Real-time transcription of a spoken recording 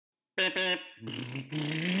Beep, beep.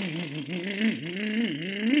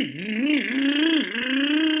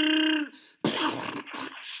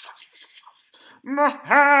 My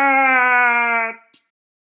hat!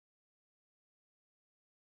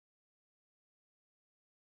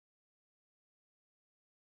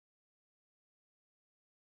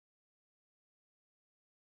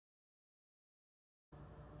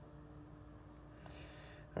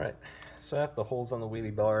 Alright, so I have the holes on the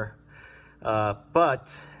wheelie bar,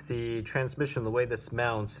 but the transmission, the way this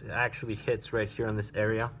mounts, actually hits right here in this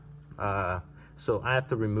area. So I have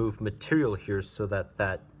to remove material here so that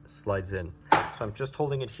that slides in. So I'm just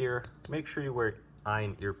holding it here. Make sure you wear eye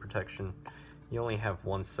and ear protection. You only have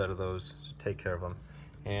one set of those, so take care of them.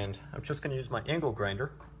 And I'm just going to use my angle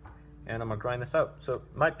grinder, and I'm going to grind this out. So it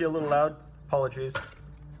might be a little loud, apologies.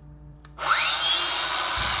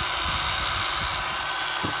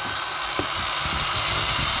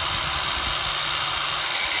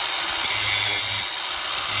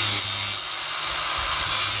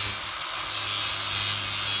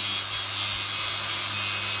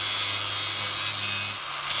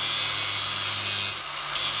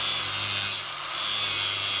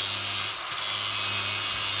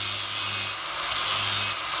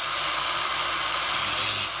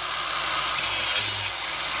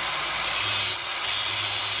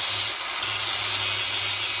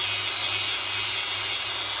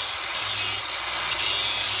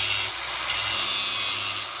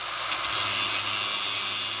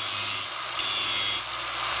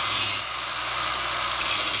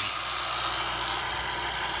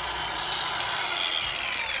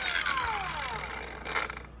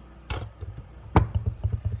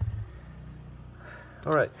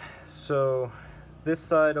 Alright, so this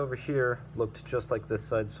side over here looked just like this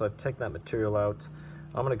side, so I've taken that material out.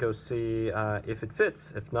 I'm going to go see if it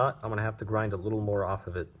fits. If not, I'm going to have to grind a little more off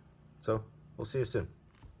of it. So, we'll see you soon.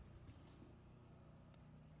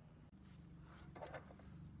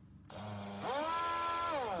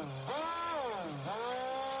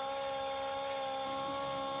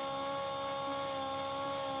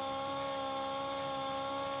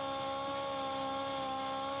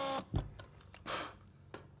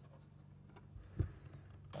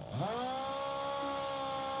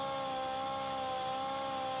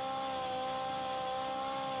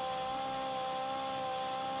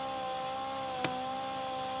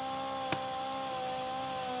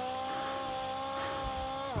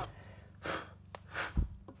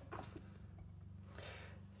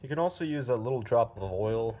 You can also use a little drop of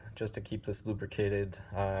oil just to keep this lubricated.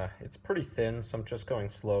 It's pretty thin, so I'm just going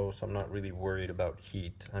slow, so I'm not really worried about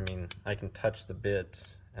heat. I mean, I can touch the bit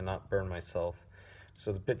and not burn myself,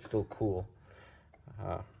 so the bit's still cool.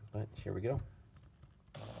 But here we go.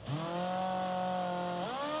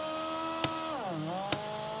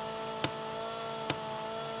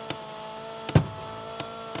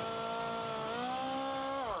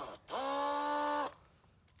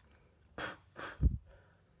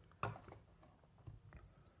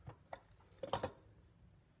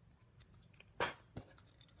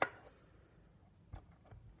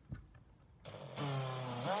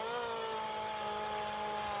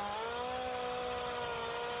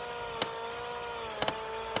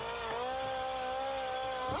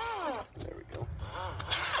 There we go.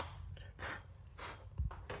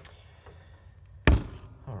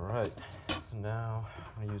 All right, so now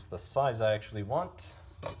I'm going to use the size I actually want.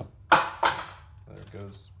 There it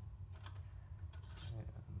goes. And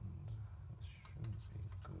this should be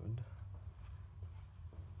good.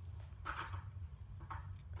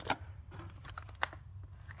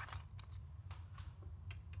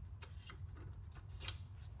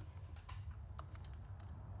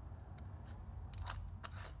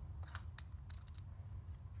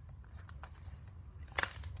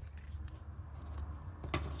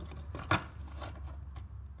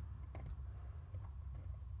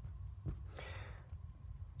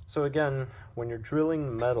 So again, when you're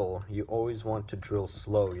drilling metal, you always want to drill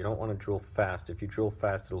slow. You don't want to drill fast. If you drill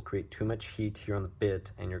fast, it'll create too much heat here on the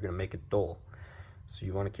bit and you're going to make it dull. So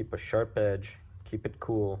you want to keep a sharp edge, keep it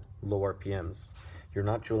cool, low RPMs. You're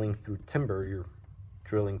not drilling through timber, you're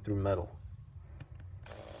drilling through metal.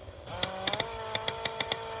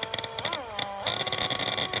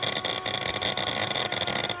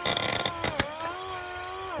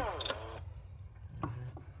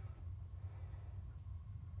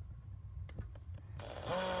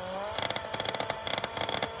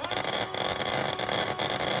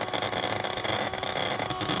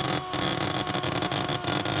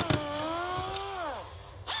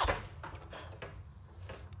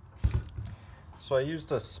 So I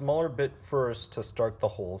used a smaller bit first to start the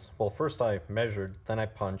holes. Well, first I measured, then I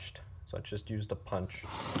punched. So I just used a punch.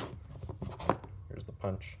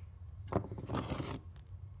 punch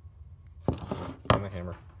and the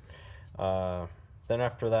hammer. Then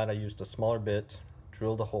after that, I used a smaller bit,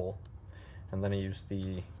 drilled a hole, and then I used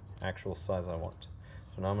the actual size I want.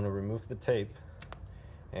 So now I'm going to remove the tape,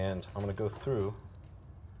 and I'm going to go through.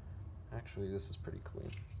 Actually, this is pretty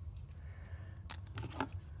clean.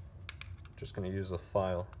 Just going to use a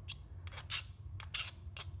file.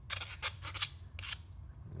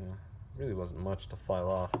 Yeah, really wasn't much to file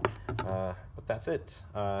off, but that's it.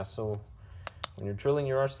 So when you're drilling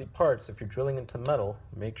your RC parts, if you're drilling into metal,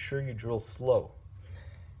 make sure you drill slow.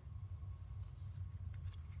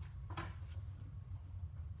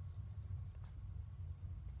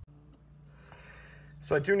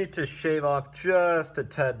 So I do need to shave off just a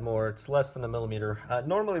tad more. It's less than a millimeter.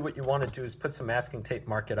 Normally what you want to do is put some masking tape,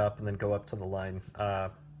 mark it up, and then go up to the line.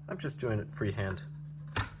 I'm just doing it freehand.